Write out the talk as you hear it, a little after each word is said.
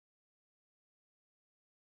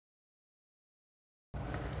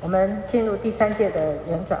我们进入第3届的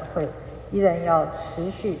研转会，依然要持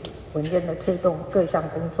续稳健地推动各项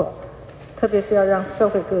工作，特别是要让社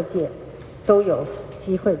会各界都有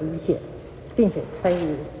机会理解，并且参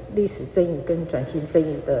与历史正义跟转型正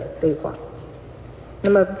义的对话。那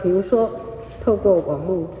么，比如说，透过网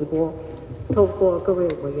络直播，透过各位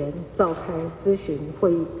委员召开咨询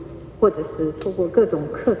会议，或者是透过各种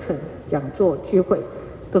课程、讲座、聚会，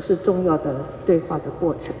都是重要的对话的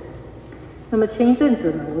过程。那么前一阵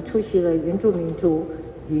子呢，我出席了原住民族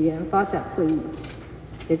语言发展会议，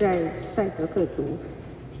也在赛德克族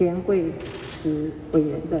田惠慈委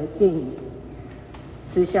员的建议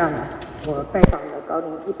之下呢，我拜访了高龄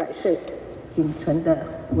100岁仅存的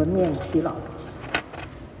文面耆老。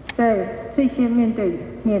在这些面对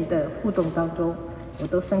面的互动当中，我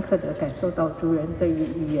都深刻地感受到族人对于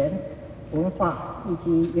语言、文化以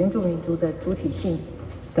及原住民族的主体性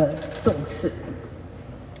的重视。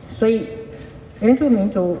所以，原住民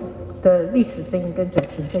族的历史正义跟转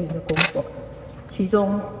型正义的工作，其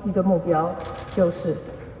中一个目标就是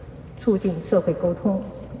促进社会沟通，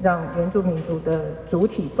让原住民族的主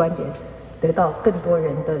体观点得到更多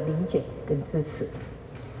人的理解跟支持。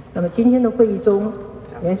那么今天的会议中，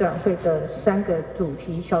研转会的3个主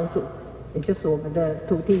题小组，也就是我们的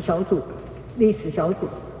土地小组、历史小组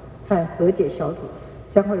和和解小组，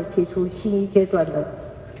将会提出新一阶段的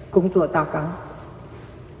工作大纲。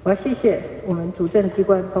我要谢谢我们主政机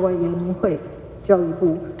关，包括原民会、教育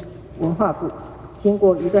部、文化部，经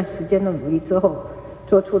过一段时间的努力之后，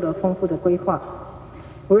做出了丰富的规划。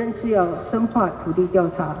无论是要深化土地调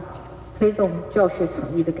查，推动教学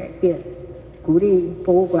场域的改变，鼓励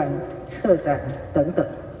博物馆策展等等，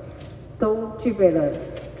都具备了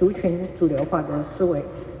族群主流化的思维，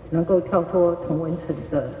能够跳脱同温层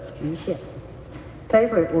的局限。待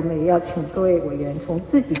会儿我们也要请各位委员从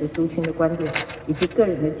自己的族群的观点以及个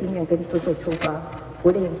人的经验跟智慧出发，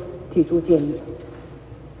不吝提出建议。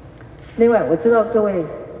另外，我知道各位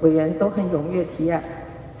委员都很踊跃提案，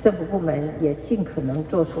政府部门也尽可能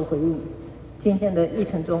做出回应。今天的议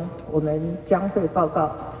程中，我们将会报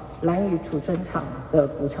告兰屿储存厂的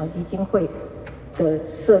补偿基金会的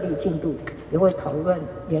设立进度，也会讨论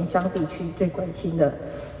原乡地区最关心的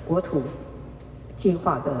国土计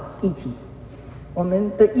划的议题。我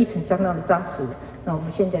们的议程相当的扎实，那我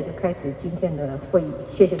们现在就开始今天的会议，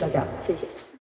谢谢大家，谢谢。